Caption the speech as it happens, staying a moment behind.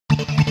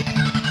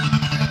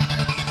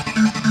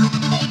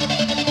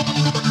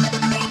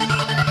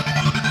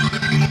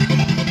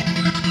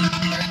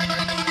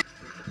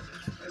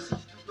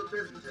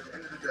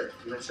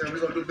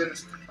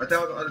business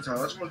 1,000 other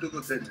times. I just want to do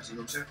good business. You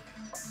know what I'm saying?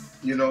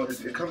 You know,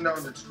 it comes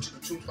down to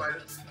two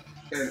fighters,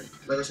 and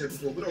like I said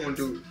before, we don't want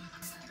to do.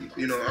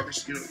 You know, I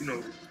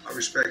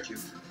respect you.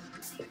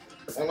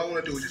 All I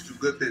want to do is just do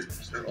good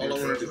business. That's all I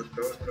want to do. If a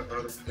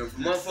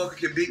motherfucker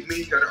can beat me,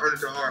 he got to earn it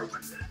the hard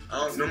way.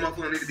 No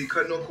motherfucker need to be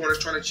cutting no corners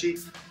trying to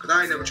cheat, because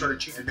I ain't never tried to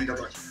cheat to beat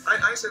nobody.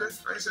 I ain't said that.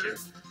 I ain't said that.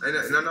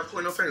 And I'm not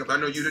pointing no finger, but I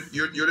know you're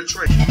the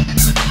trainer.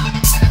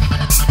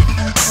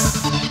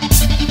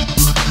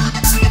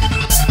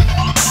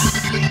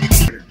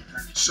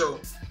 So,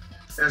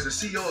 as the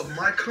CEO of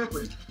my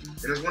company,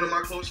 and as one of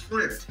my close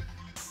friends,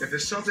 if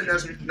there's something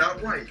that's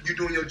not right, you're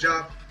doing your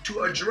job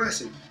to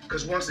address it.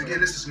 Because once again,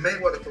 this is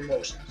Mayweather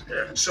Promotions.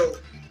 Yeah. So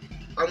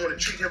I want to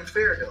treat him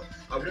fair, though.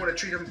 I want to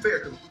treat him fair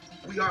because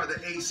we are the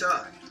A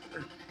side. You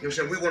know what I'm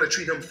saying? We want to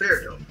treat him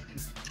fair, though.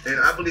 And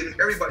I believe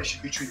everybody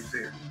should be treated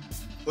fair.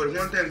 But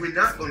one thing we're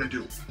not going to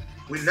do,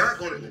 we're not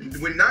going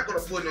to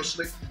pull no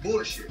slick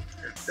bullshit.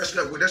 That's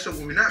what we're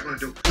not going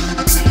to do.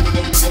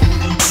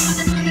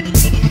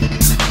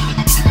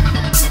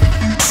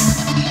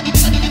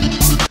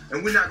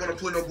 And we're not going to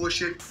put no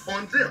bullshit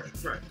on them.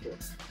 Right, of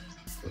course.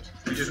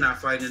 We're just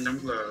not fighting in them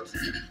gloves.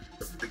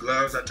 The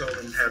gloves, I told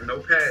them, have no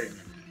padding.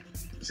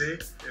 See?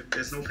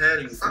 There's no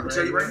padding. I can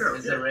tell you right now.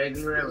 It's a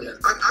regular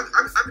evidence. I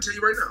can tell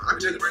you right now. I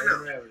can tell you right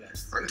now.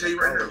 I can tell you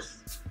right now.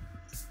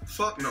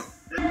 Fuck no.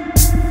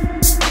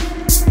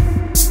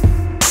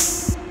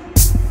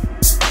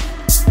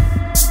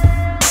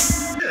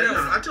 Yeah,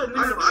 no, I told him, I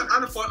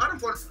done fought.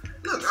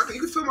 Look,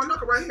 you can feel my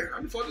knuckle right here. I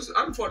done fought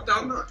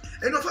 1,000 knocks.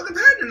 Ain't no fucking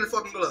padding in the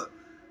fucking glove.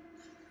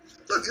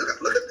 Look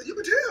at, you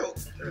can tell.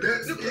 Look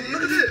at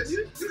this.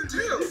 You can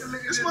tell.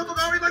 This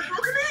motherfucker already like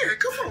broken in.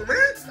 Come on,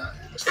 man.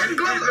 And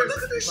gloves,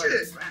 look at this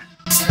shit.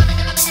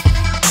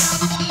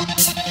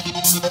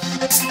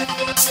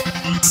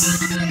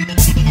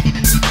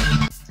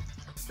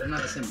 They're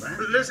not the same brand.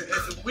 But listen,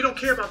 we don't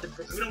care about the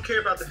brand. The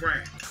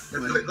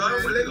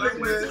glove,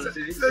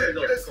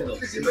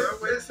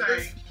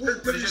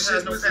 but it just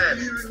has no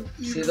padding.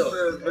 See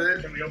those?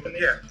 Can we open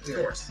it? Yeah, of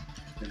course.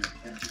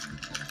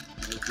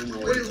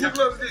 Where does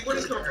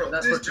come from?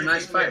 That's for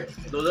tonight's fight.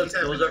 Those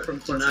are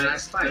from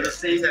tonight's fight. They're the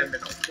same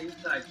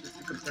size, just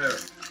to compare them.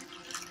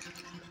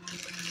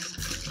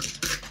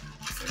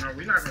 No,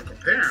 we're not gonna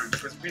compare them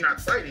because we're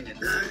not fighting it.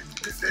 Ain't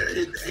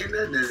nothing in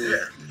there.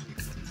 Yeah.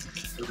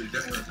 It'll be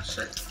definitely the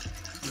same.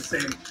 The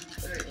same.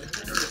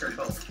 Different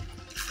color.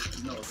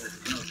 No,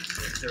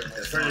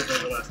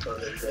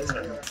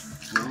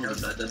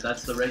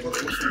 that's the regular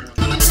one.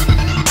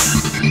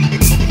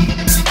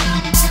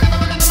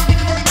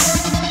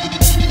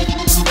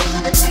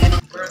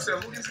 Where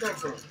these come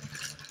from?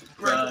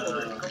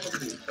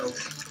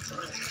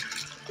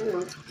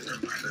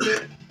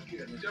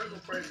 Y'all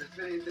gonna fight the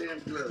same damn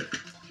glove.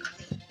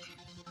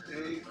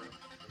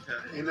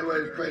 Ain't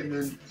nobody fighting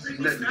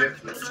nothing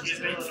different.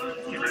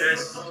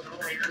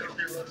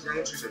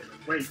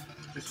 Wait,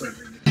 just wait.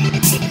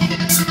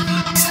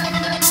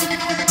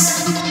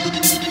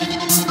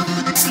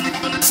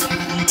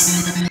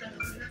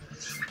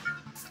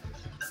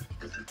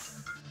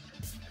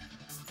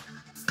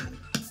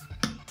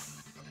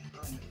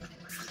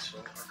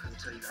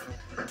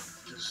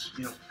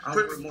 I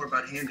heard more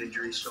about hand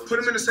injuries. So put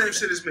him in the same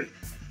shit as me.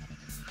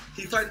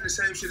 He fighting the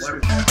same shit as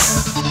me.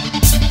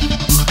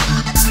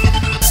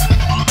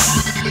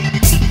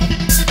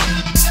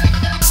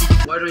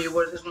 Why don't you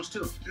wear this ones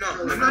too? No.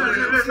 Listen.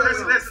 We're gonna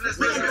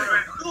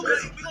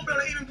be on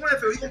an even playing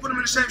field. You gonna put him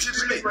in the same shit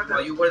as me?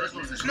 Why you wear this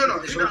ones? No.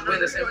 This one's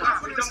wearing the same one.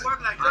 It don't work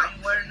like that. I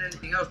ain't wearing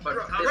anything else, but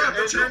all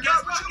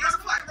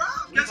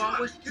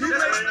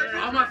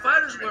my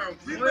fighters wear them.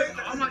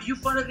 You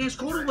fought against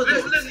Cotto with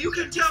it. Listen, you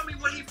can tell me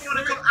what he fought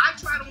against. I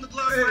tried on the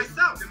gloves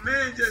myself. The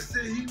man just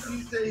said he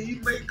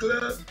make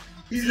gloves.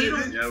 We have our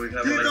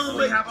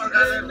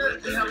guys.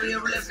 We have the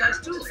Everlast guys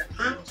too.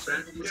 Huh?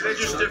 They're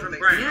just different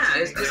brands. Yeah,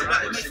 it's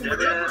different. The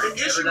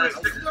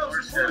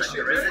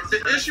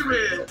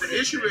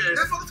issue is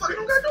that motherfucker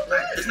don't got no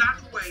bag. It's not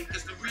the weight.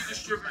 It's the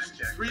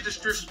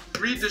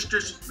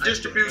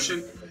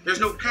redistribution. There's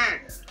no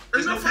padding.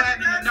 There's no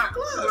padding in the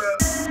knuckle.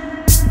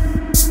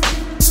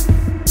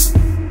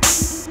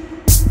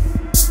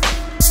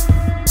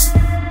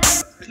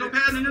 There's no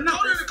padding in the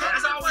knuckle.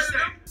 That's all we're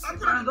saying. I'm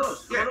buying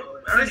those. Yeah.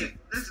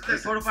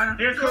 Here's what we're gonna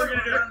do.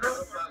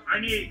 I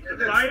need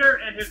the fighter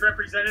and his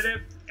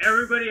representative.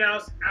 Everybody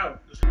else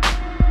out.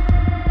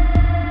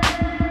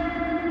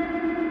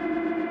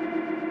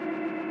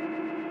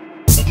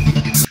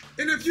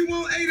 And if you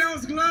want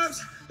 8-ounce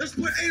gloves, let's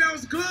put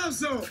 8-ounce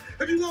gloves on.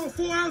 If you want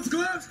 4-ounce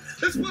gloves,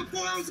 let's put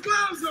 4-ounce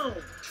gloves on.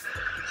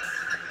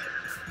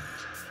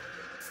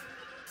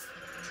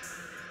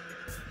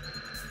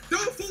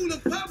 Don't fool the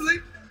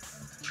public.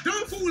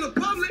 Don't fool the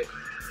public.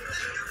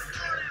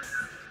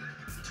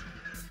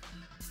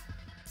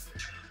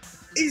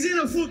 He's in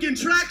a fucking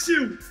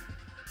tracksuit.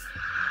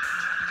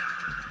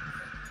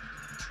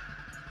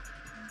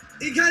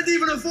 He can't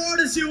even afford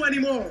a shoe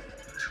anymore.